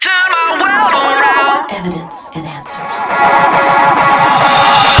Evidence and Answers.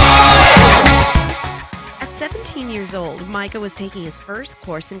 At 17 years old, Micah was taking his first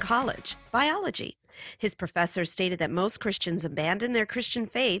course in college, biology. His professor stated that most Christians abandon their Christian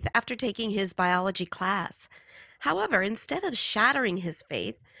faith after taking his biology class. However, instead of shattering his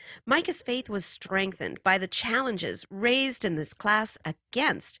faith, Micah's faith was strengthened by the challenges raised in this class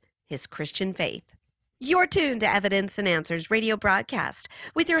against his Christian faith. You're tuned to Evidence and Answers radio broadcast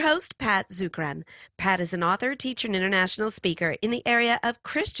with your host, Pat Zucran. Pat is an author, teacher, and international speaker in the area of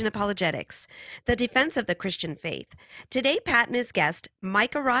Christian apologetics, the defense of the Christian faith. Today, Pat and his guest,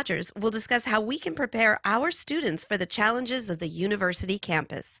 Micah Rogers, will discuss how we can prepare our students for the challenges of the university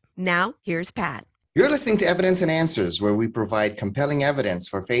campus. Now, here's Pat. You're listening to Evidence and Answers, where we provide compelling evidence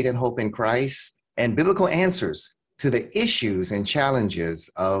for faith and hope in Christ and biblical answers to the issues and challenges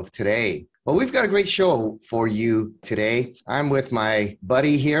of today. Well, we've got a great show for you today. I'm with my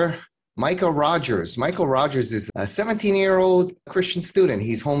buddy here, Micah Rogers. Micah Rogers is a 17-year-old Christian student.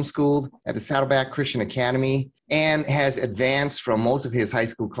 He's homeschooled at the Saddleback Christian Academy and has advanced from most of his high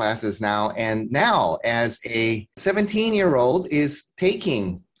school classes now. And now, as a 17-year-old, is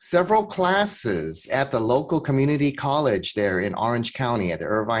taking several classes at the local community college there in Orange County at the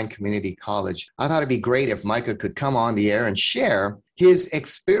Irvine Community College. I thought it'd be great if Micah could come on the air and share his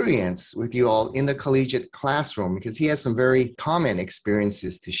experience with you all in the collegiate classroom, because he has some very common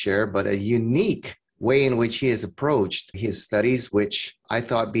experiences to share, but a unique way in which he has approached his studies, which I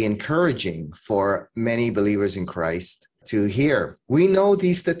thought be encouraging for many believers in Christ to hear. We know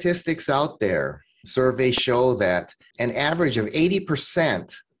these statistics out there. Surveys show that an average of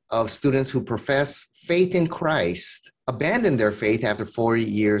 80% of students who profess faith in Christ abandon their faith after 4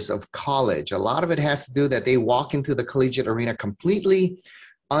 years of college. A lot of it has to do that they walk into the collegiate arena completely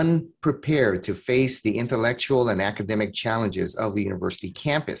unprepared to face the intellectual and academic challenges of the university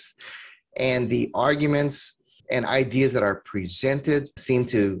campus. And the arguments and ideas that are presented seem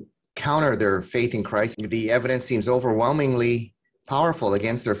to counter their faith in Christ. The evidence seems overwhelmingly powerful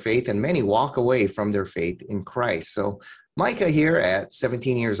against their faith, and many walk away from their faith in Christ. So Micah here at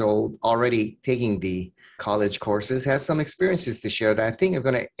 17 years old, already taking the college courses, has some experiences to share that I think are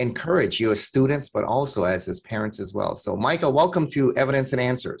going to encourage you as students, but also as his parents as well. So Micah, welcome to Evidence and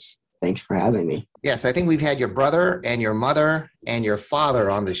Answers. Thanks for having me. Yes, I think we've had your brother and your mother and your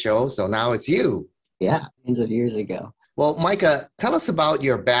father on the show, so now it's you. Yeah, millions of years ago. Well, Micah, tell us about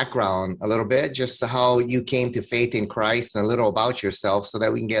your background a little bit, just how you came to faith in Christ and a little about yourself so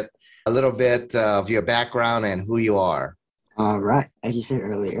that we can get a little bit of your background and who you are. All right. As you said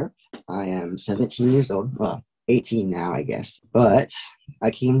earlier, I am 17 years old. Well, 18 now, I guess. But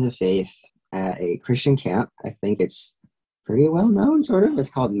I came to faith at a Christian camp. I think it's pretty well known, sort of.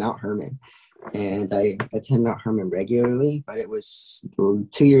 It's called Mount Hermon. And I attend Mount Hermon regularly, but it was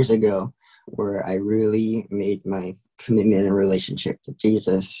 2 years ago where I really made my commitment and relationship to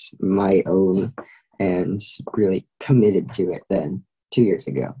Jesus my own and really committed to it then 2 years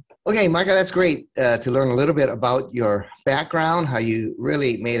ago. Okay, Micah, that's great to learn a little bit about your background, how you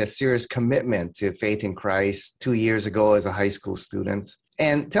really made a serious commitment to faith in Christ 2 years ago as a high school student.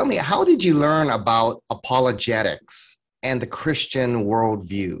 And tell me, how did you learn about apologetics and the Christian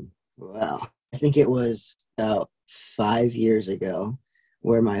worldview? Well, I think it was about 5 years ago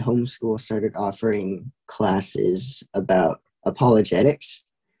where my homeschool started offering classes about apologetics.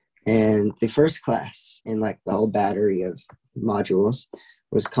 And the first class in like the whole battery of modules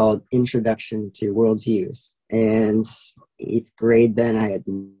was called Introduction to Worldviews. And 8th grade then, I had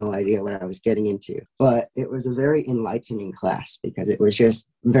no idea what I was getting into. But it was a very enlightening class because it was just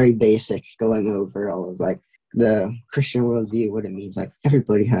very basic, going over all of like the Christian worldview, what it means, like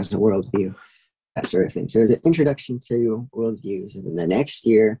everybody has a worldview, that sort of thing. So it was an introduction to worldviews. And then the next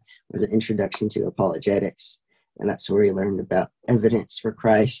year was an introduction to apologetics. And that's where we learned about evidence for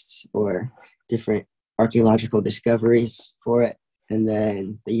Christ or different archaeological discoveries for it. And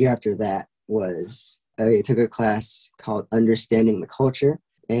then the year after that was, I took a class called Understanding the Culture.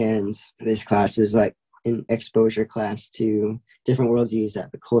 And this class was like an exposure class to different worldviews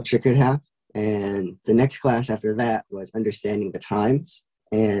that the culture could have. And the next class after that was Understanding the Times.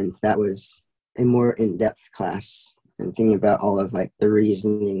 And that was a more in-depth class and thinking about all of like the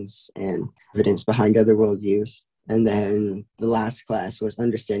reasonings and evidence behind other worldviews. And then the last class was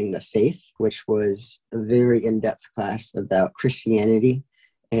Understanding the Faith, which was a very in-depth class about Christianity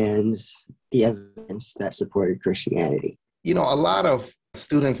and the evidence that supported Christianity. You know, a lot of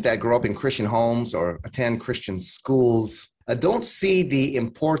students that grow up in Christian homes or attend Christian schools don't see the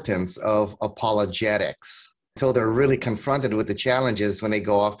importance of apologetics until they're really confronted with the challenges when they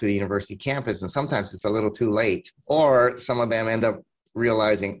go off to the university campus. And sometimes it's a little too late. Or some of them end up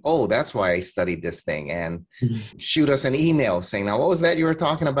realizing, oh, that's why I studied this thing, and shoot us an email saying, now, what was that you were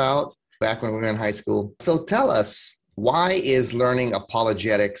talking about back when we were in high school? So tell us, why is learning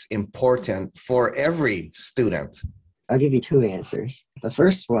apologetics important for every student? I'll give you two answers. The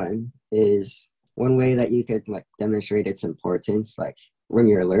first one is one way that you could like demonstrate its importance, like when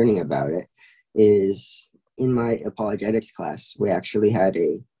you're learning about it, is in my apologetics class, we actually had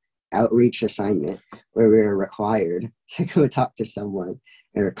a outreach assignment where we were required to go talk to someone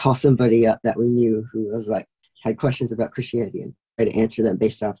or call somebody up that we knew who was like had questions about Christianity and try to answer them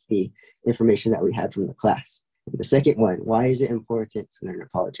based off the information that we had from the class. The second one, why is it important to learn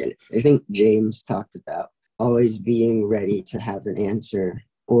apologetics? I think James talked about always being ready to have an answer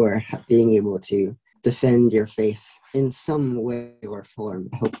or being able to defend your faith in some way or form.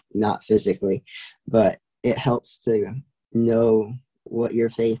 I hope not physically, but it helps to know what your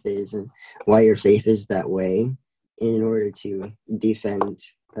faith is and why your faith is that way in order to defend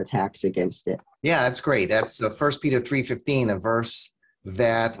attacks against it. Yeah, that's great. That's 1 Peter 3:15, a verse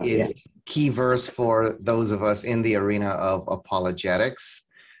that is Yes. key verse for those of us in the arena of apologetics.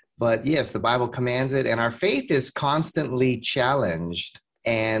 But yes, the Bible commands it, and our faith is constantly challenged,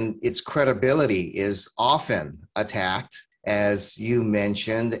 and its credibility is often attacked, as you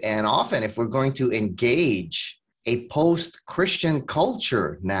mentioned. And often, if we're going to engage a post-Christian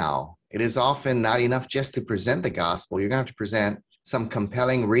culture now, it is often not enough just to present the gospel. You're going to have to present some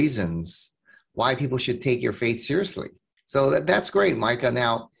compelling reasons why people should take your faith seriously. So that's great, Micah.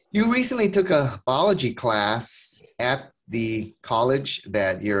 Now, you recently took a biology class at the college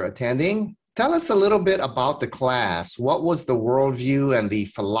that you're attending. Tell us a little bit about the class. What was the worldview and the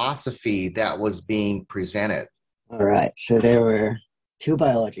philosophy that was being presented? All right. So there were two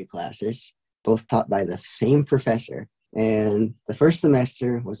biology classes, both taught by the same professor. And the first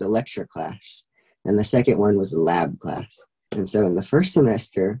semester was a lecture class, and the second one was a lab class. And so in the first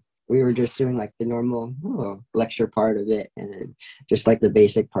semester, we were just doing like the normal lecture part of it and just like the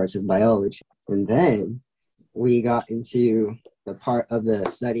basic parts of biology. And then we got into the part of the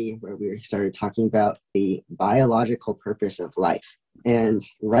study where we started talking about the biological purpose of life. And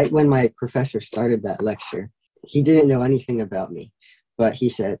right when my professor started that lecture, he didn't know anything about me, but he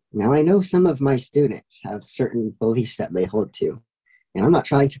said, now I know some of my students have certain beliefs that they hold to, and I'm not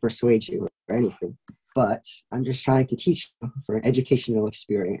trying to persuade you or anything, but I'm just trying to teach you for an educational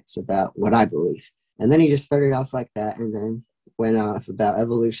experience about what I believe. And then he just started off like that and then went off about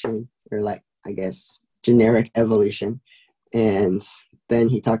evolution, or like, I guess, generic evolution. And then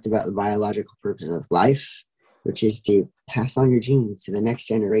he talked about the biological purpose of life, which is to pass on your genes to the next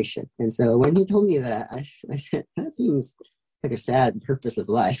generation. And so when he told me that, I said, that seems like a sad purpose of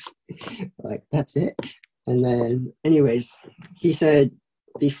life. Like, that's it. And then anyways, he said,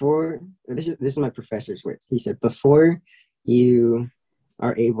 this is my professor's words. He said, before you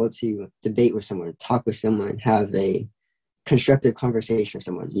are able to debate with someone, talk with someone, have a constructive conversation with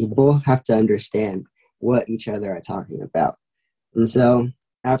someone, you both have to understand what each other are talking about. And so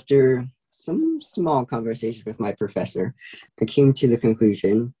after some small conversation with my professor, I came to the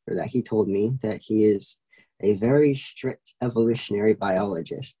conclusion that he told me that he is a very strict evolutionary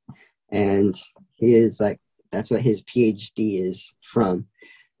biologist. And he is like, that's what his PhD is from.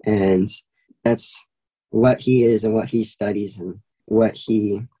 And that's what he is and what he studies and what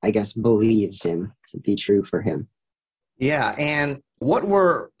he, I guess, believes in to be true for him. Yeah. And what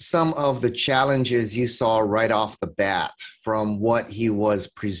were some of the challenges you saw right off the bat from what he was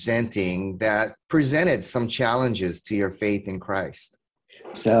presenting that presented some challenges to your faith in Christ?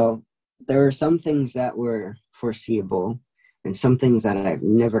 So there were some things that were foreseeable and some things that I've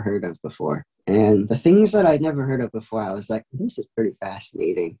never heard of before. And the things that I'd never heard of before, I was like, this is pretty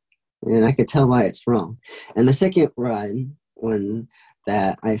fascinating. And I could tell why it's wrong. And the second one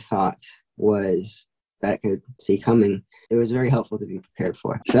that I thought was that I could see coming, it was very helpful to be prepared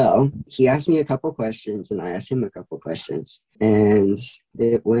for. So he asked me a couple questions and I asked him a couple questions and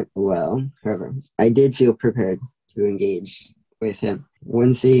it went well. However, I did feel prepared to engage with him.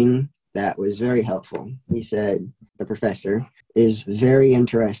 One thing that was very helpful, he said, the professor is very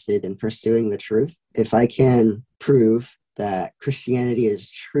interested in pursuing the truth. If I can prove that Christianity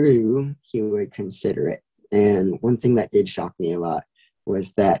is true, he would consider it. And one thing that did shock me a lot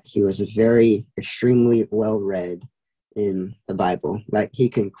was that he was very extremely well-read in the Bible. Like, he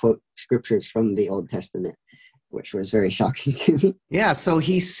can quote scriptures from the Old Testament, which was very shocking to me. Yeah, so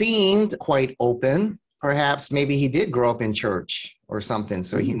he seemed quite open. Perhaps maybe he did grow up in church or something,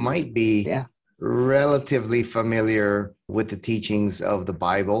 so he might be relatively familiar with the teachings of the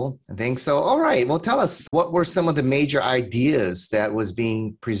Bible. I think so. All right, well, tell us, what were some of the major ideas that was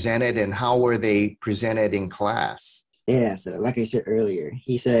being presented and how were they presented in class? Yeah, so like I said earlier,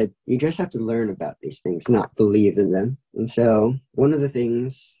 he said you just have to learn about these things, not believe in them. And so one of the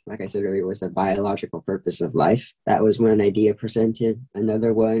things, like I said earlier, was the biological purpose of life. That was one idea presented.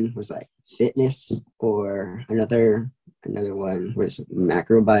 Another one was like fitness, or another one was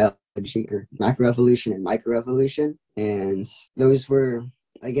macrobiology or macroevolution and microevolution. And those were,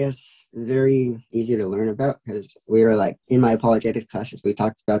 I guess, very easy to learn about because we were like in my apologetics classes, we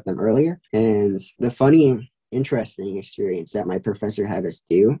talked about them earlier. And the funny interesting experience that my professor had us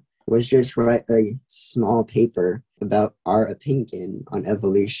do was just write a small paper about our opinion on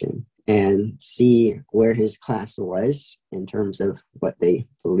evolution and see where his class was in terms of what they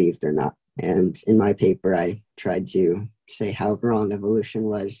believed or not. And in my paper, I tried to say how wrong evolution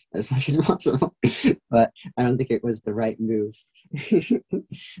was as much as possible, but I don't think it was the right move.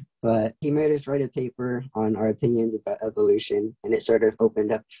 But he made us write a paper on our opinions about evolution, and it sort of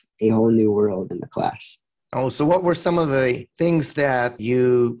opened up a whole new world in the class. Oh, so what were some of the things that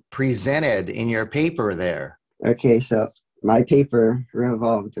you presented in your paper there? Okay, so my paper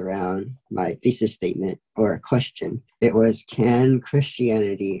revolved around my thesis statement or question. It was, can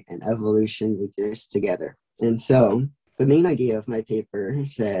Christianity and evolution exist together? And so the main idea of my paper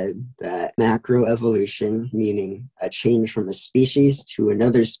said that macroevolution, meaning a change from a species to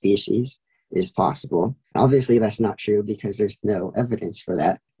another species, is possible. Obviously, that's not true because there's no evidence for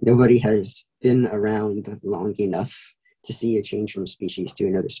that. Nobody has been around long enough to see a change from species to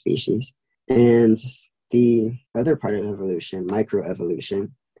another species. And the other part of evolution,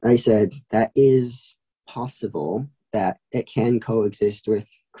 microevolution, I said that is possible, that it can coexist with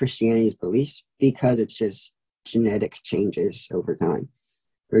Christianity's beliefs because it's just genetic changes over time.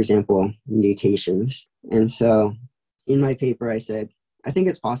 For example, mutations. And so in my paper, I said, I think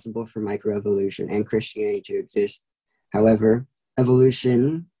it's possible for microevolution and Christianity to exist. However,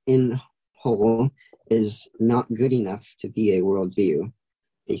 evolution in whole is not good enough to be a worldview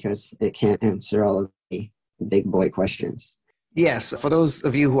because it can't answer all of the big boy questions. Yes, for those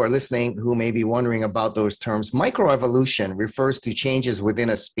of you who are listening who may be wondering about those terms, microevolution refers to changes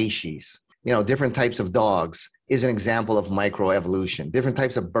within a species. You know, different types of dogs is an example of microevolution. Different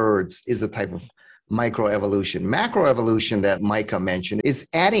types of birds is a type of microevolution. Macroevolution that Micah mentioned is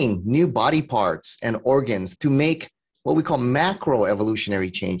adding new body parts and organs to make what we call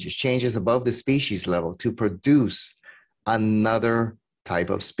macroevolutionary changes, changes above the species level to produce another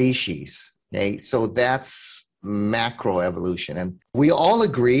type of species. Okay, so that's macroevolution. And we all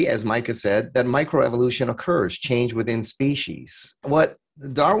agree, as Micah said, that microevolution occurs, change within species. What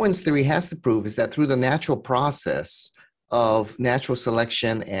Darwin's theory has to prove is that through the natural process of natural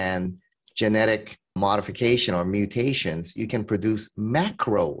selection and genetic modification or mutations, you can produce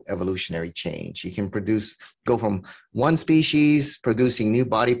macroevolutionary change. You can go from one species producing new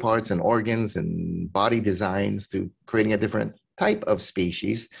body parts and organs and body designs to creating a different type of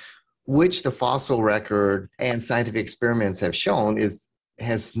species, which the fossil record and scientific experiments have shown the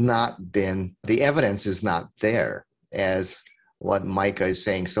evidence is not there as what Micah is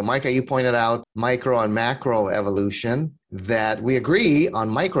saying. So Micah, you pointed out micro and macro evolution, that we agree on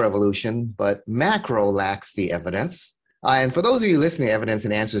microevolution, but macro lacks the evidence. And for those of you listening to Evidence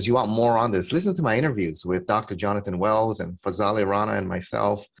and Answers, you want more on this, listen to my interviews with Dr. Jonathan Wells and Fazali Rana and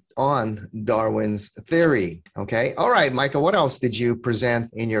myself on Darwin's theory. Okay. All right, Micah, what else did you present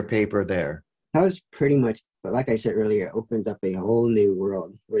in your paper there? That was pretty much, but like I said earlier, it opened up a whole new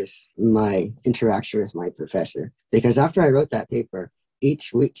world with my interaction with my professor. Because after I wrote that paper,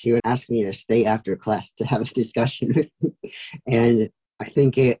 each week he would ask me to stay after class to have a discussion with me. And I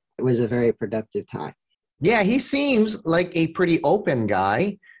think it was a very productive time. Yeah, he seems like a pretty open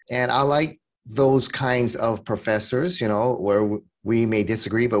guy. And I like those kinds of professors, where we may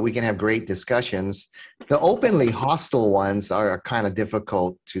disagree, but we can have great discussions. The openly hostile ones are kind of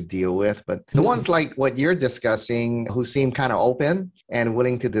difficult to deal with, but the ones like what you're discussing, who seem kind of open and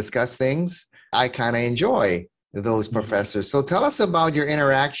willing to discuss things, I kind of enjoy those professors. So tell us about your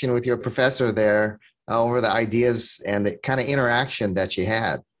interaction with your professor there over the ideas and the kind of interaction that you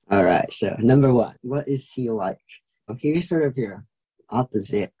had. All right. So number one, what is he like? Well, he's sort of your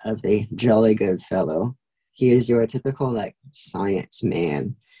opposite of a jolly good fellow. He is your typical science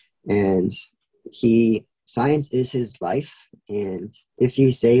man, and science is his life. And if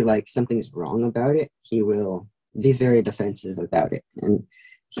you say something's wrong about it, he will be very defensive about it. And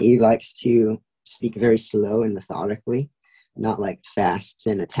he likes to speak very slow and methodically, not fast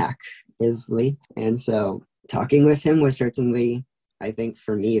and attackively. And so talking with him was certainly, I think,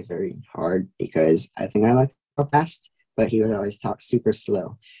 for me, very hard because I think I like to talk fast, but he would always talk super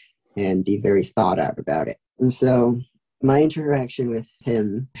slow and be very thought out about it. And so my interaction with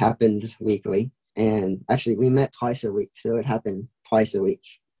him happened weekly, And actually, we met twice a week, so it happened twice a week.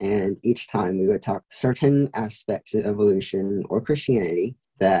 And each time we would talk certain aspects of evolution or Christianity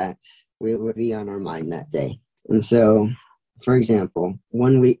that would be on our mind that day. And so, for example,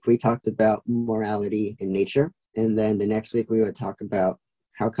 one week we talked about morality in nature, and then the next week we would talk about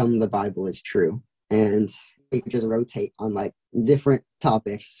how come the Bible is true. And we could just rotate on like different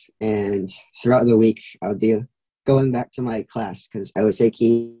topics. And throughout the week, I would be going back to my class because I was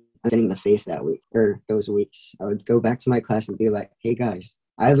taking understanding the faith that week or those weeks. I would go back to my class and be like, hey guys,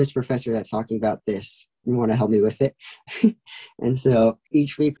 I have this professor that's talking about this. You want to help me with it? And so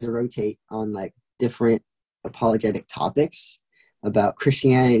each week we rotate on like different apologetic topics about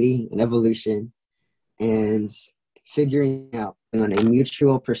Christianity and evolution and figuring out on a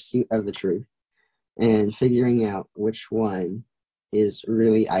mutual pursuit of the truth and figuring out which one is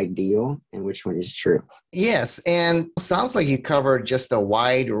really ideal and which one is true. Yes, and sounds like you covered just a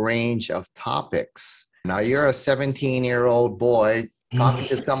wide range of topics. Now you're a 17-year-old boy talking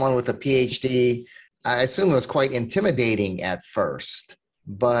to someone with a PhD. I assume it was quite intimidating at first,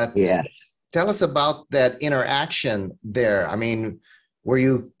 but yes. Tell us about that interaction there. I mean, were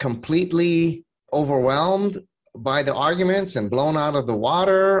you completely overwhelmed by the arguments and blown out of the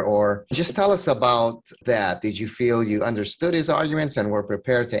water? Or just tell us about that. Did you feel you understood his arguments and were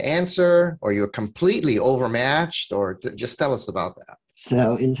prepared to answer? Or you were completely overmatched? Or just tell us about that.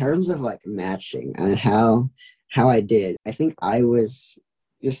 So in terms of like matching and how I did, I think I was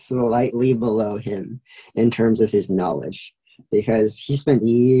just slightly below him in terms of his knowledge, because he spent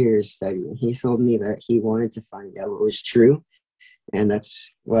years studying. He told me that he wanted to find out what was true. And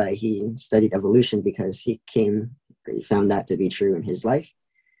that's why he studied evolution, because he found that to be true in his life.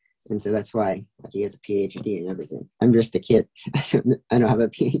 And so that's why he has a PhD and everything. I'm just a kid. I don't have a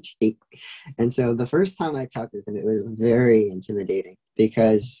PhD. And so the first time I talked with him, it was very intimidating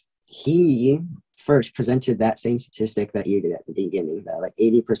because he first presented that same statistic that you did at the beginning, that like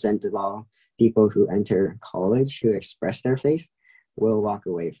 80% of all people who enter college who express their faith will walk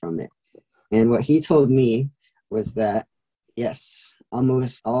away from it. And what he told me was that, yes,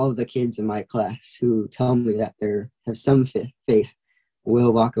 almost all of the kids in my class who tell me that they have some faith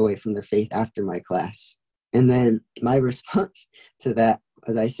will walk away from their faith after my class. And then my response to that,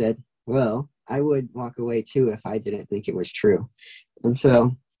 as I said, well, I would walk away too if I didn't think it was true. And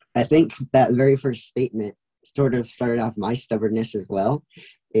so I think that very first statement sort of started off my stubbornness as well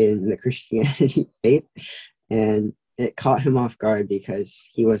in the Christianity faith. And it caught him off guard because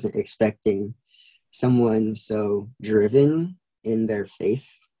he wasn't expecting someone so driven in their faith,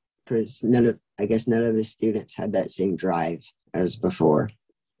 because none of his students had that same drive as before.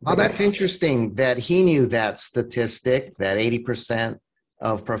 Oh, that's interesting that he knew that statistic, that 80%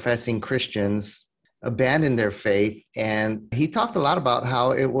 of professing Christians abandon their faith. And he talked a lot about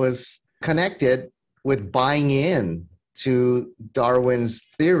how it was connected with buying in to Darwin's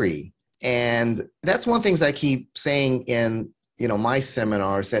theory. And that's one of the things I keep saying in, my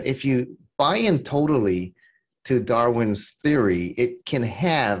seminars, that if you buy in totally to Darwin's theory, it can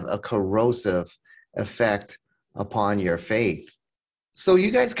have a corrosive effect upon your faith. So you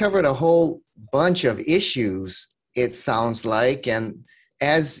guys covered a whole bunch of issues, it sounds like. And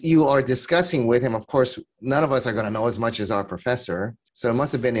as you are discussing with him, of course, none of us are going to know as much as our professor. So it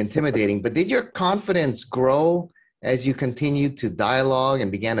must have been intimidating. But did your confidence grow as you continued to dialogue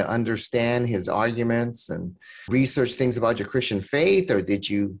and began to understand his arguments and research things about your Christian faith? Or did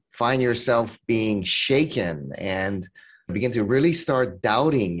you find yourself being shaken and begin to really start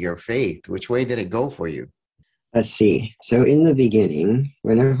doubting your faith? Which way did it go for you? Let's see. So in the beginning,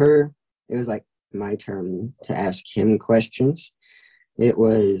 whenever it was like my turn to ask him questions, it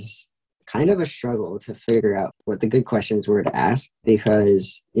was kind of a struggle to figure out what the good questions were to ask,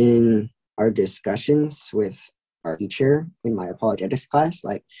 because in our discussions with our teacher in my apologetics class,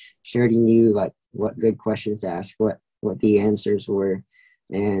 like she already knew like what good questions to ask, what the answers were,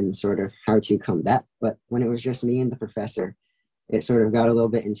 and sort of how to combat. But when it was just me and the professor, it sort of got a little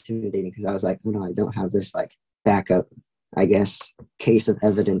bit intimidating, because I was like, oh no, I don't have this like backup, I guess, case of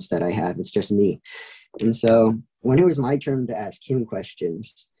evidence that I have. It's just me. And so when it was my turn to ask him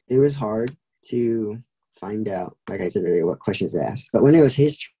questions, it was hard to find out, like I said earlier, what questions to ask. But when it was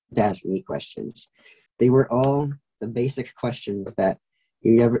his turn to ask me questions, they were all the basic questions that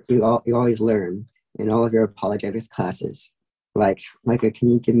you always learn in all of your apologetics classes. Like, Micah, can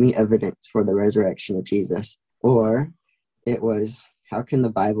you give me evidence for the resurrection of Jesus? Or it was, how can the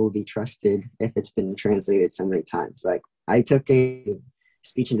Bible be trusted if it's been translated so many times? Like, I took a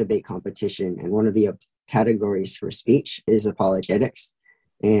speech and debate competition, and one of the categories for speech is apologetics.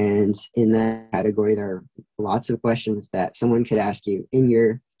 And in that category, there are lots of questions that someone could ask you in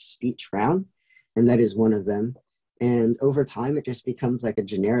your speech round and that is one of them. And over time, it just becomes like a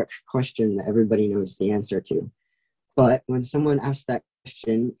generic question that everybody knows the answer to. But when someone asks that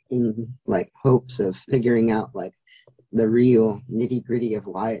question in like hopes of figuring out like the real nitty gritty of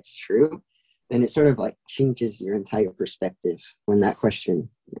why it's true, then it sort of like changes your entire perspective when that question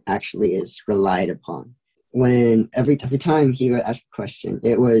actually is relied upon. When every time he would ask a question,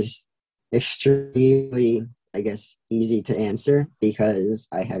 it was extremely, I guess, easy to answer because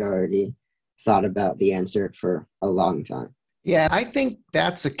I had already thought about the answer for a long time. Yeah, I think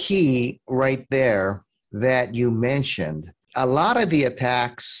that's a key right there that you mentioned. A lot of the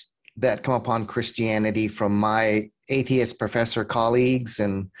attacks that come upon Christianity from my atheist professor colleagues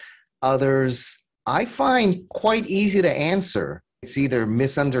and others, I find quite easy to answer. It's either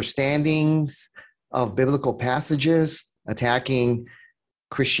misunderstandings of biblical passages, attacking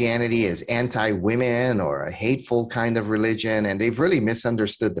Christianity as anti-women or a hateful kind of religion, and they've really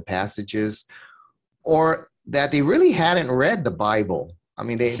misunderstood the passages, or that they really hadn't read the Bible. I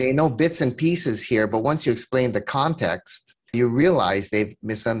mean, they know bits and pieces here, but once you explain the context, you realize they've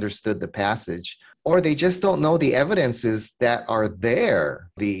misunderstood the passage, or they just don't know the evidences that are there,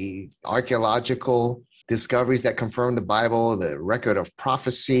 the archaeological discoveries that confirm the Bible, the record of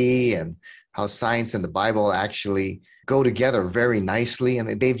prophecy, and how science and the Bible actually go together very nicely,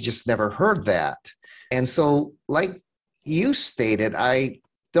 and they've just never heard that. And so, like you stated, I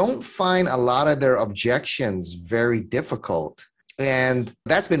don't find a lot of their objections very difficult. And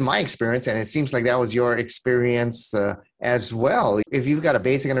that's been my experience, and it seems like that was your experience as well. If you've got a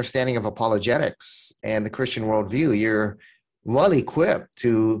basic understanding of apologetics and the Christian worldview, you're well equipped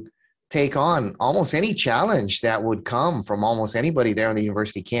to take on almost any challenge that would come from almost anybody there on the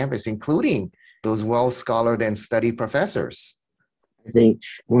university campus, including those well-scholared and studied professors. I think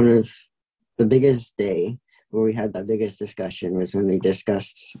one of the biggest day where we had the biggest discussion was when we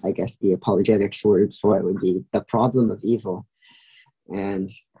discussed, I guess, the apologetics words for it would be the problem of evil. And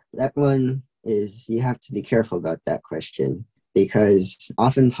that one is, you have to be careful about that question, because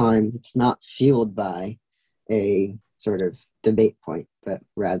oftentimes it's not fueled by a sort of debate point, but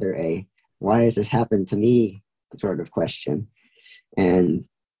rather a why has this happened to me sort of question. And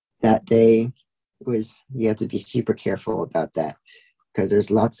that day was, you have to be super careful about that, because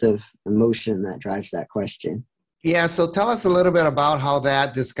there's lots of emotion that drives that question. Yeah, so tell us a little bit about how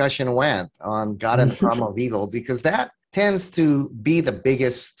that discussion went on God and the problem of evil, because that tends to be the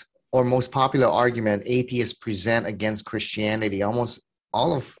biggest or most popular argument atheists present against Christianity. Almost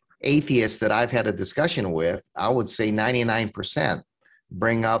all of atheists that I've had a discussion with, I would say 99%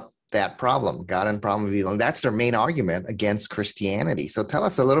 bring up that problem, God and the problem of evil. And that's their main argument against Christianity. So tell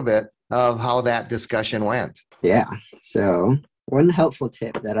us a little bit of how that discussion went. Yeah, so one helpful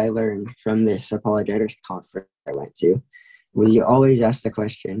tip that I learned from this apologetics conference I went to was you always ask the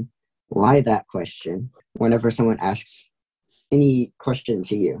question, why that question, whenever someone asks any question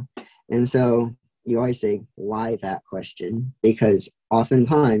to you. And so you always say, why that question? Because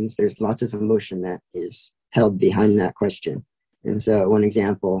oftentimes there's lots of emotion that is held behind that question. And so one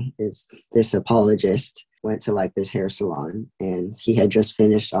example is this apologist went to like this hair salon, and he had just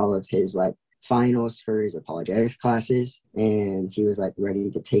finished all of his like finals for his apologetics classes, and he was like ready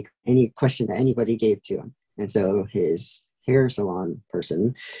to take any question that anybody gave to him. And so his hair salon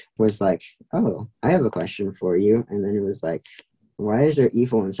person was like, oh, I have a question for you. And then it was like, why is there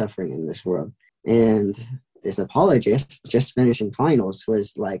evil and suffering in this world? And this apologist just finishing finals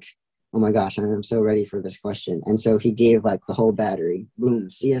was like, oh my gosh, I'm so ready for this question. And so he gave like the whole battery.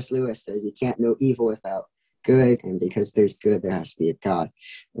 Boom, C.S. Lewis says you can't know evil without good, and because there's good, there has to be a God.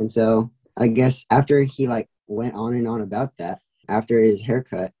 And so I guess after he like went on and on about that, after his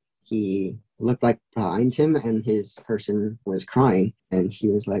haircut, he looked like behind him and his person was crying. And he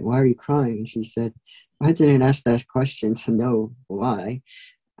was like, why are you crying? And she said, I didn't ask that question to know why.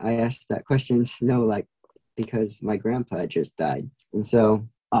 I asked that question to know, like, because my grandpa just died. And so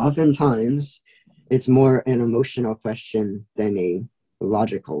oftentimes it's more an emotional question than a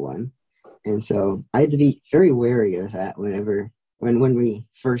logical one. And so I had to be very wary of that when we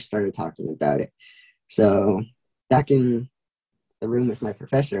first started talking about it. So back in the room with my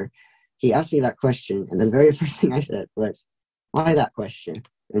professor, he asked me that question, and the very first thing I said was, why that question?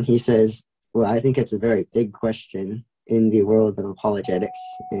 And he says, well, I think it's a very big question in the world of apologetics,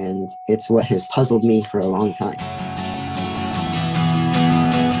 and it's what has puzzled me for a long time.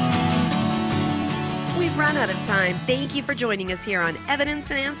 We've run out of time. Thank you for joining us here on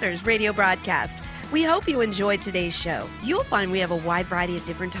Evidence and Answers radio broadcast. We hope you enjoyed today's show. You'll find we have a wide variety of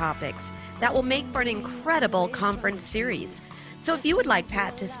different topics that will make for an incredible conference series. So if you would like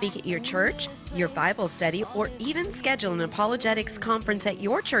Pat to speak at your church, your Bible study, or even schedule an apologetics conference at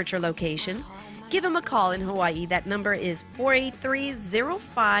your church or location, Give him a call in Hawaii. That number is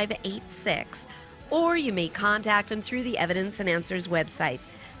 483-0586. Or you may contact him through the Evidence and Answers website.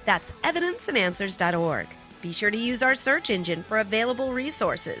 That's evidenceandanswers.org. Be sure to use our search engine for available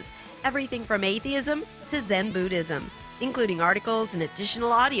resources, everything from atheism to Zen Buddhism, including articles and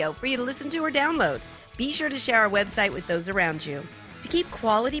additional audio for you to listen to or download. Be sure to share our website with those around you. To keep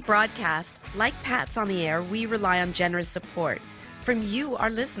quality broadcasts like Pat's on the air, we rely on generous support from you, our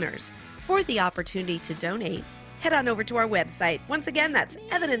listeners. For the opportunity to donate, head on over to our website. Once again, that's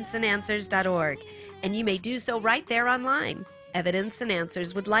evidenceandanswers.org, and you may do so right there online. Evidence and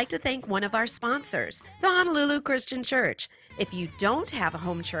Answers would like to thank one of our sponsors, the Honolulu Christian Church. If you don't have a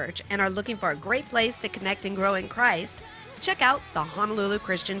home church and are looking for a great place to connect and grow in Christ, check out the Honolulu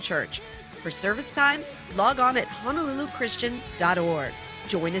Christian Church. For service times, log on at honoluluchristian.org.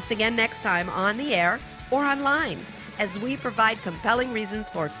 Join us again next time on the air or online as we provide compelling reasons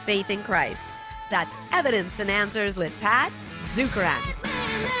for faith in Christ. That's Evidence and Answers with Pat Zukeran.